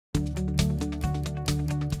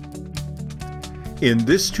In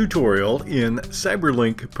this tutorial in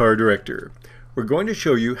CyberLink PowerDirector, we're going to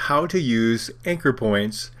show you how to use anchor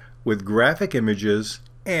points with graphic images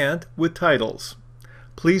and with titles.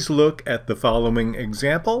 Please look at the following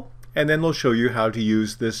example, and then we'll show you how to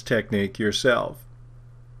use this technique yourself.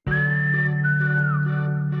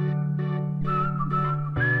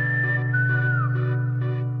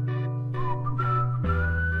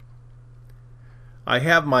 I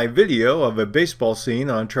have my video of a baseball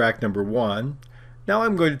scene on track number 1. Now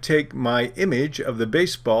I'm going to take my image of the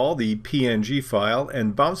baseball, the PNG file,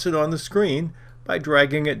 and bounce it on the screen by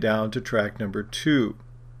dragging it down to track number 2.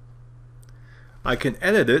 I can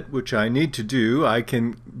edit it, which I need to do. I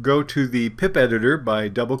can go to the pip editor by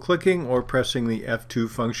double-clicking or pressing the F2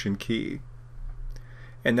 function key.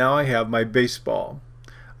 And now I have my baseball.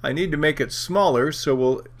 I need to make it smaller, so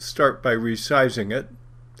we'll start by resizing it.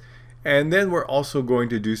 And then we're also going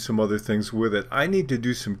to do some other things with it. I need to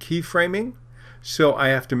do some keyframing, so I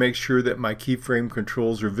have to make sure that my keyframe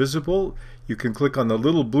controls are visible. You can click on the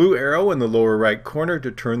little blue arrow in the lower right corner to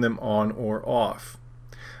turn them on or off.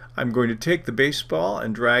 I'm going to take the baseball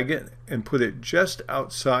and drag it and put it just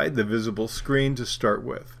outside the visible screen to start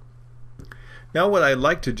with. Now what I'd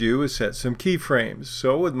like to do is set some keyframes.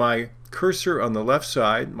 So with my cursor on the left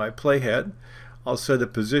side, my playhead, I'll set a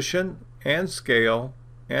position and scale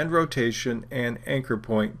and rotation and anchor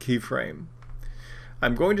point keyframe.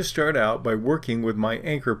 I'm going to start out by working with my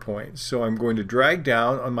anchor points. So I'm going to drag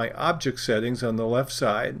down on my object settings on the left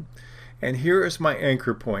side, and here is my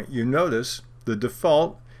anchor point. You notice the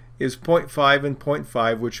default is 0.5 and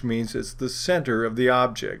 0.5, which means it's the center of the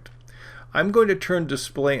object. I'm going to turn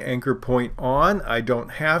display anchor point on. I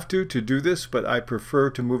don't have to do this, but I prefer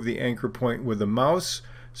to move the anchor point with the mouse,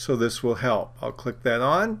 so this will help. I'll click that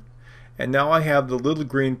on, and now I have the little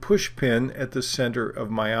green push pin at the center of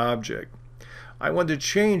my object. I want to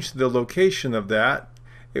change the location of that.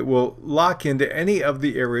 It will lock into any of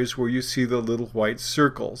the areas where you see the little white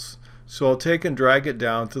circles. So I'll take and drag it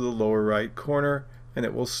down to the lower right corner, and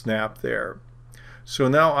it will snap there. So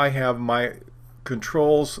now I have my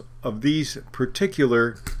controls of these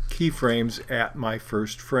particular keyframes at my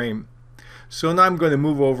first frame. So now I'm going to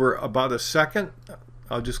move over about a second.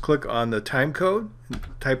 I'll just click on the time code,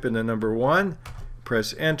 type in the number 1,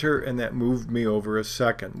 press enter, and that moved me over a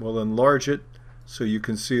second. We'll enlarge it so you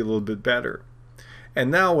can see a little bit better.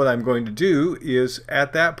 And now what I'm going to do is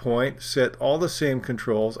at that point set all the same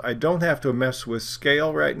controls. I don't have to mess with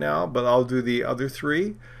scale right now, but I'll do the other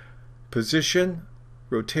 3: position,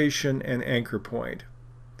 rotation, and anchor point.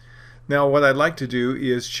 Now what I'd like to do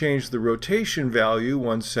is change the rotation value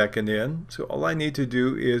 1 second in. So all I need to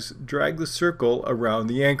do is drag the circle around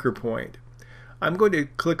the anchor point. I'm going to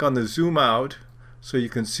click on the zoom out so you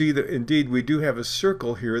can see that indeed we do have a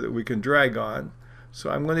circle here that we can drag on. So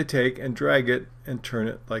I'm going to take and drag it and turn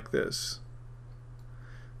it like this.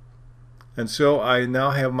 And so I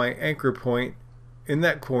now have my anchor point in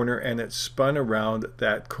that corner, and it's spun around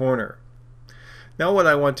that corner. Now what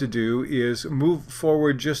I want to do is move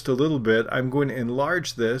forward just a little bit. I'm going to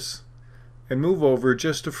enlarge this and move over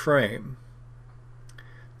just a frame.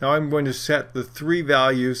 Now I'm going to set the 3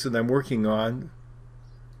 values that I'm working on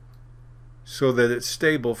so that it's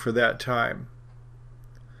stable for that time.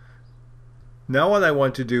 Now what I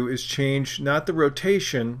want to do is change not the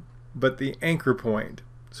rotation but the anchor point.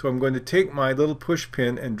 So I'm going to take my little push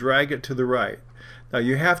pin and drag it to the right. Now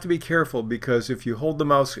you have to be careful, because if you hold the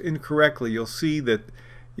mouse incorrectly, you'll see that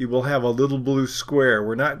you will have a little blue square.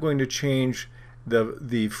 We're not going to change the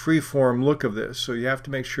freeform look of this, so you have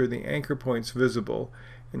to make sure the anchor point's visible.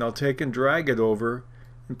 And I'll take and drag it over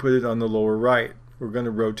and put it on the lower right. We're going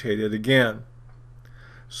to rotate it again.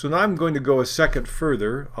 So now I'm going to go a second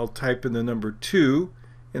further. I'll type in the number 2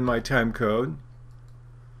 in my time code.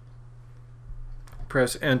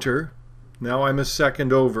 Press enter. Now I'm a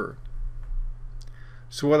second over.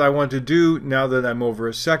 So what I want to do now that I'm over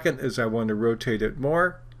a second is I want to rotate it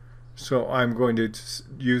more. So I'm going to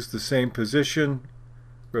use the same position,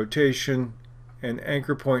 rotation, and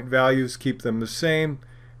anchor point values, keep them the same.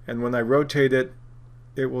 And when I rotate it,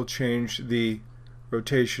 it will change the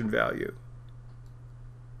rotation value.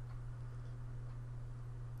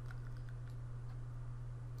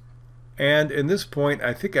 And in this point,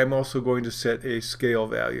 I think I'm also going to set a scale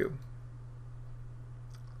value.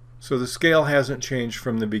 So the scale hasn't changed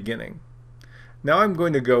from the beginning. Now I'm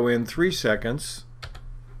going to go in 3 seconds,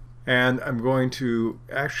 and I'm going to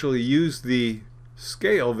actually use the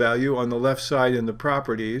scale value on the left side in the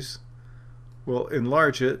properties. We'll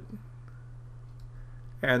enlarge it,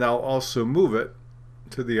 and I'll also move it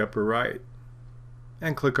to the upper right,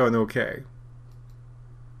 and click on OK.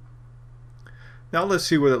 Now let's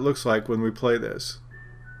see what it looks like when we play this.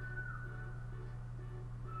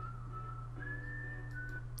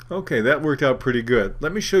 Okay, that worked out pretty good.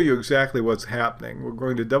 Let me show you exactly what's happening. We're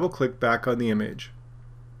going to double click back on the image.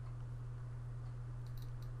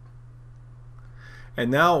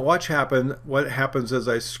 And now watch what happens as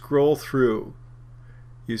I scroll through.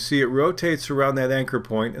 You see it rotates around that anchor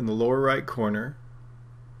point in the lower right corner,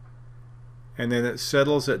 and then it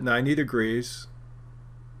settles at 90 degrees.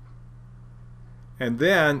 And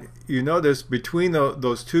then you notice between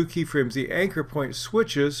those two keyframes, the anchor point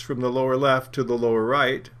switches from the lower left to the lower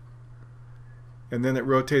right, and then it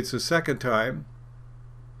rotates a second time,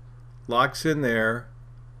 locks in there,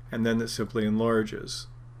 and then it simply enlarges.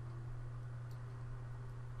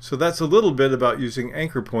 So that's a little bit about using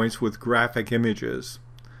anchor points with graphic images.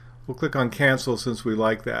 We'll click on Cancel since we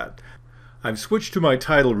like that. I've switched to my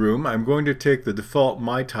title room. I'm going to take the default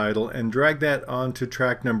My Title and drag that onto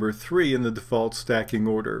track number 3 in the default stacking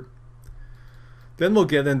order. Then we'll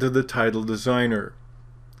get into the title designer.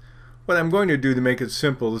 What I'm going to do to make it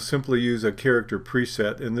simple is simply use a character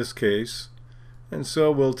preset in this case. And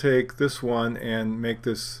so we'll take this one and make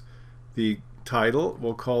this the title.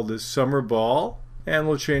 We'll call this Summer Ball, and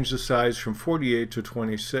we'll change the size from 48 to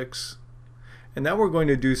 26. And now we're going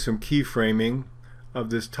to do some keyframing of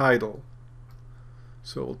this title.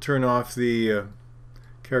 So we'll turn off the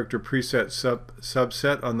character preset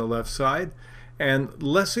subset on the left side, and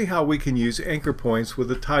let's see how we can use anchor points with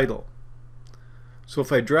a title. So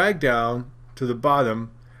if I drag down to the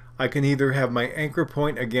bottom, I can either have my anchor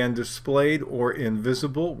point again displayed or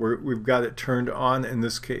invisible. We've got it turned on in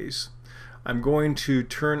this case. I'm going to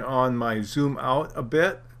turn on my zoom out a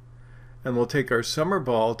bit, and we'll take our Summer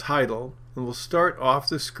Ball title and we'll start off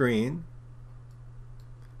the screen.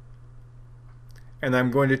 And I'm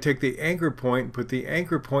going to take the anchor point, put the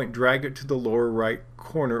anchor point, drag it to the lower right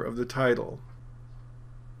corner of the title.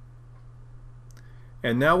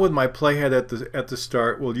 And now with my playhead at the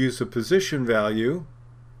start, we'll use the position value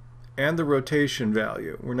and the rotation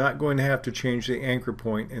value. We're not going to have to change the anchor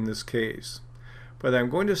point in this case. But I'm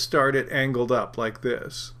going to start it angled up like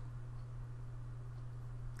this.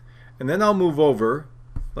 And then I'll move over,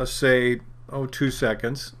 let's say, 2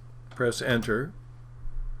 seconds, press enter.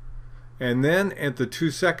 And then at the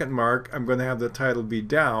 2-second mark, I'm going to have the title be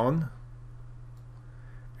down.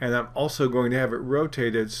 And I'm also going to have it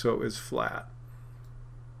rotated so it's flat.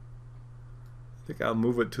 I think I'll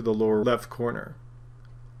move it to the lower left corner.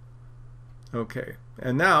 Okay,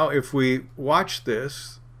 and now if we watch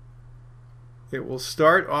this, it will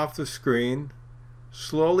start off the screen,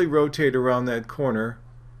 slowly rotate around that corner,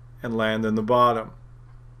 and land in the bottom.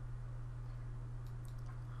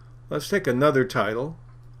 Let's take another title.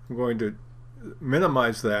 I'm going to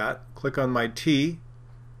minimize that, click on my T,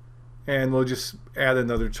 and we'll just add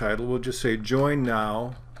another title. We'll just say Join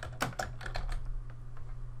Now.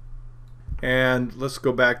 And let's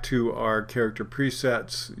go back to our character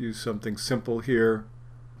presets, use something simple here.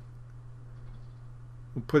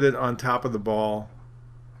 We'll put it on top of the ball,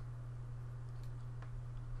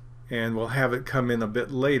 and we'll have it come in a bit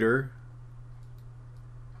later.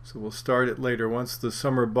 So we'll start it later. Once the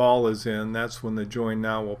Summer Ball is in, that's when the Join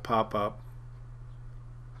Now will pop up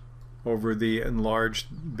over the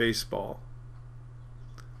enlarged baseball.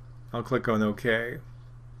 I'll click on OK.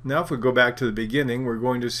 Now if we go back to the beginning, we're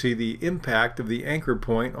going to see the impact of the anchor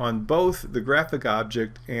point on both the graphic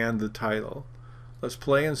object and the title. Let's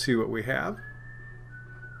play and see what we have.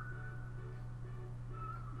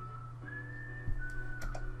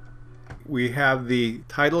 We have the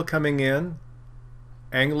title coming in,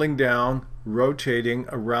 angling down, rotating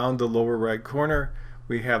around the lower right corner.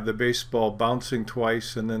 We have the baseball bouncing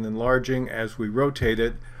twice and then enlarging as we rotate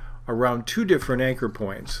it around 2 different anchor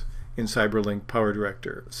points in CyberLink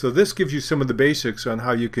PowerDirector. So this gives you some of the basics on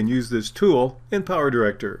how you can use this tool in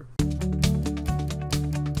PowerDirector.